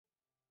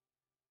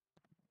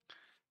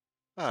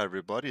Hi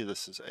everybody,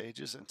 this is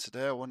Ages, and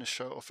today I want to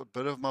show off a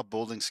bit of my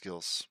building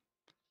skills.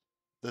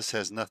 This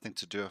has nothing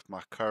to do with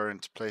my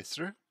current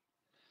playthrough,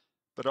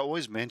 but I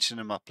always mention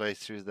in my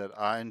playthrough that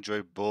I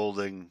enjoy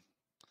building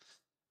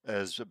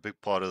as a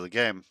big part of the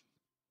game.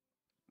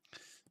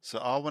 So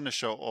I want to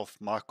show off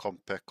my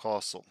compact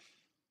castle.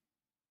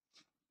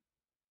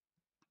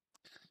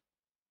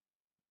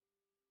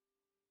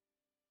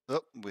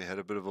 Oh, we had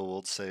a bit of a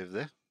world save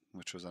there,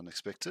 which was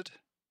unexpected.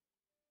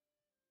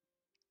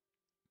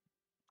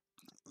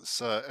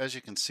 So as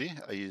you can see,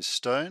 I use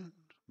stone,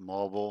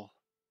 marble,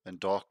 and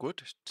dark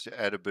wood to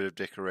add a bit of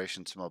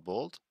decoration to my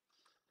build,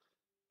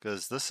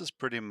 because this is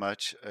pretty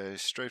much a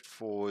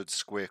straightforward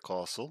square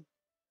castle.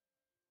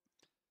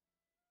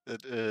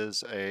 It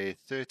is a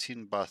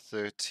 13 by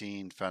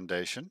 13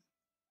 foundation.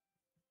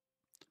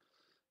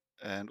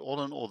 And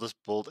all in all, this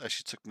build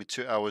actually took me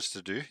 2 hours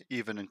to do,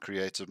 even in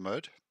creative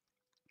mode.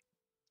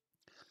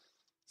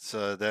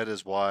 So that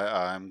is why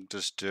I'm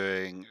just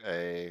doing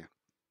a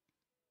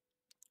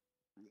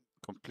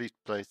complete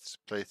place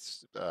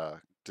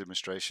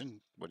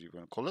demonstration. What do you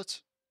want to call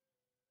it?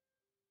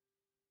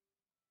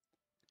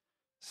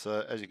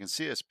 So as you can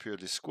see, it's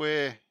purely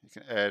square. You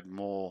can add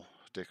more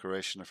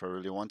decoration if I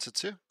really wanted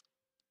to.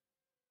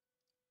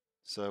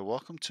 So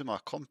welcome to my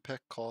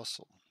compact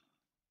castle.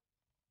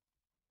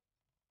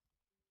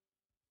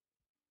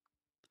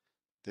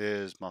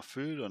 There's my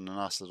food on a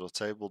nice little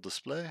table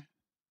display,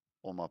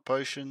 all my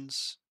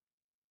potions,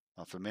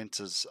 my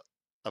fermenters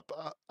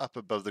up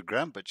above the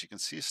ground, but you can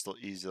see it's still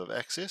easy of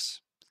access.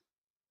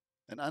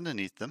 And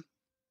underneath them,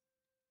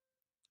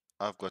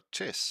 I've got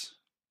chests,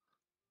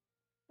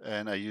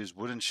 and I use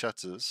wooden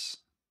shutters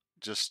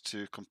just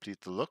to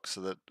complete the look.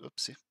 So that,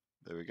 oopsie,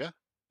 there we go,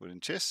 wooden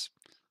chests.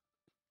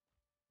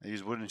 I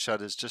use wooden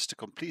shutters just to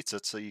complete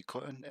it, so you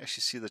can't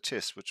actually see the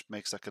chest, which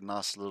makes like a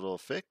nice little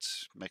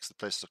effect, makes the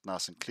place look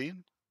nice and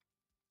clean.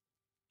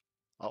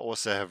 I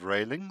also have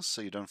railings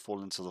so you don't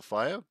fall into the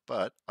fire,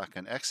 but I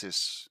can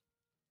access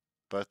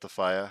both the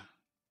fire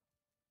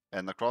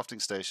and the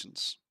crafting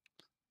stations.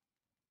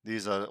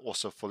 These are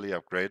also fully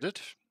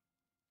upgraded.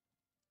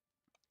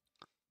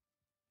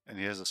 And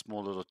here's a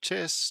small little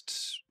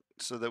chest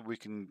so that we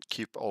can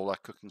keep all our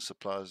cooking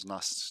supplies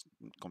nice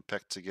and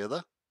compact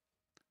together.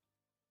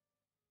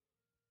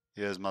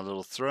 Here's my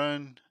little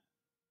throne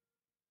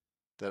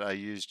that I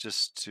use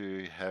just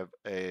to have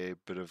a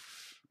bit of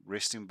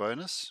resting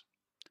bonus.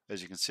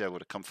 As you can see, I've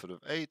got a comfort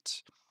of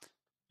 8.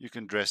 You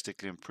can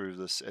drastically improve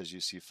this as you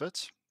see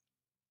fit.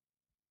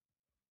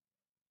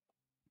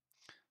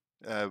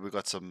 We've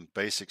got some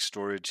basic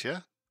storage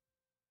here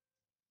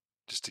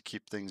just to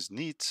keep things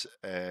neat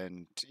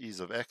and ease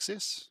of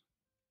access.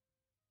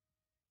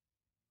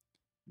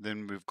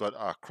 Then we've got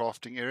our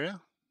crafting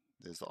area.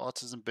 There's the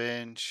artisan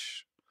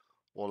bench,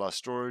 all our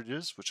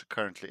storages, which are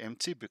currently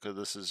empty because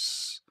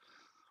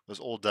was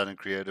all done in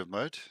creative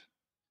mode.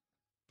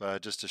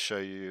 But just to show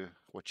you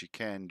what you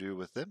can do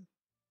with them.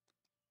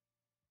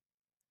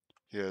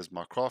 Here's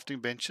my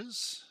crafting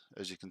benches.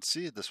 As you can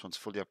see, this one's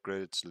fully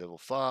upgraded to level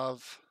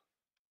 5.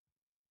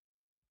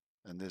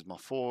 And there's my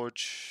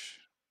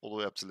forge, all the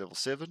way up to level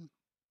 7.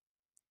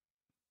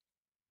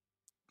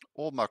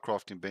 All my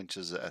crafting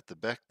benches are at the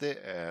back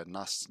there,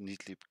 nice,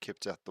 neatly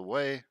kept out the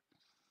way,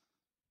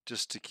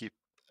 just to keep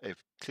a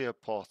clear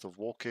path of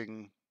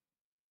walking.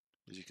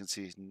 As you can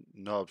see,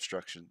 no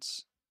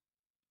obstructions.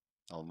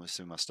 I'll move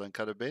my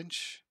stonecutter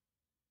bench,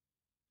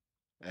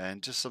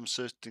 and just some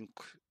certain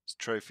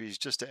trophies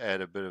just to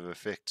add a bit of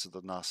effect to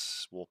the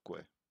nice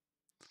walkway.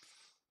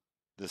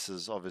 This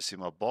is obviously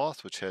my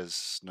bath, which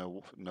has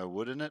no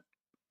wood in it,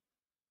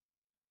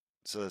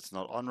 so it's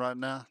not on right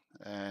now.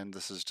 And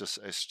this is just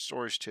a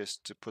storage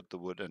chest to put the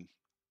wood in,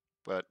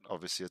 but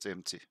obviously it's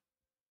empty.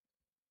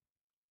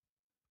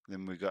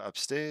 Then we go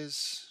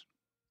upstairs.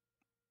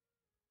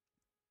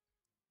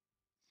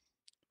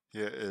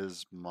 Here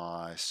is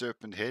my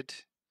serpent head.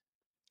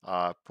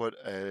 I put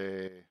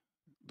a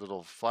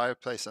little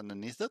fireplace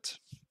underneath it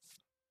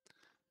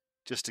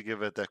just to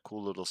give it that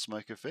cool little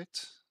smoke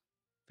effect.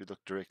 If you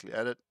look directly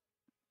at it,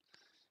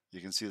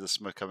 you can see the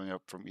smoke coming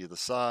up from either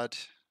side,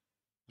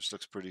 which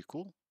looks pretty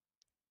cool.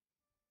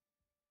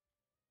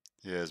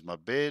 Here's my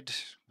bed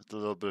with a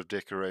little bit of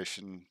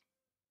decoration.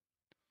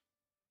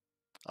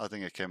 I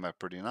think it came out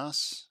pretty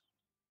nice.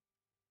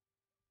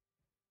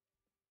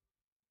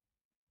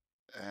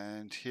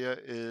 And here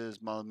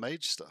is my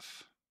mage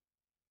stuff.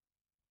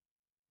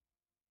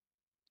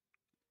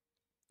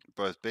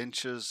 Both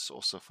benches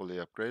also fully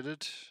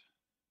upgraded.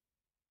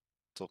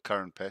 Till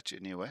current patch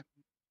anyway,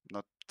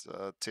 not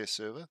test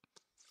server.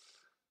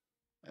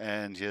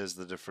 And here's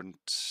the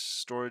different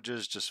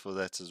storages just for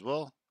that as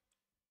well.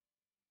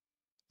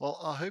 Well,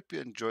 I hope you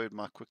enjoyed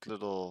my quick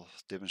little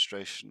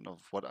demonstration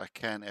of what I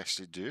can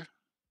actually do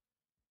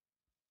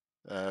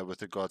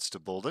with regards to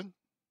building.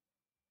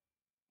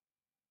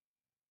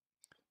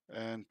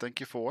 And thank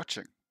you for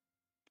watching.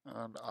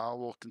 And I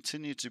will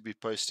continue to be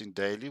posting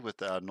daily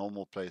with our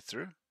normal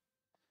playthrough.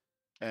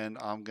 And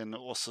I'm going to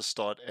also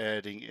start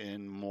adding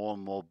in more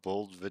and more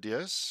build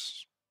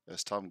videos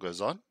as time goes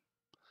on.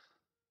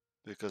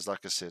 because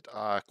like I said,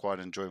 I quite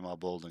enjoy my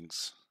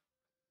buildings.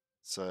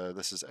 So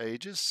this is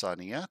Ages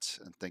signing out,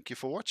 and thank you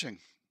for watching.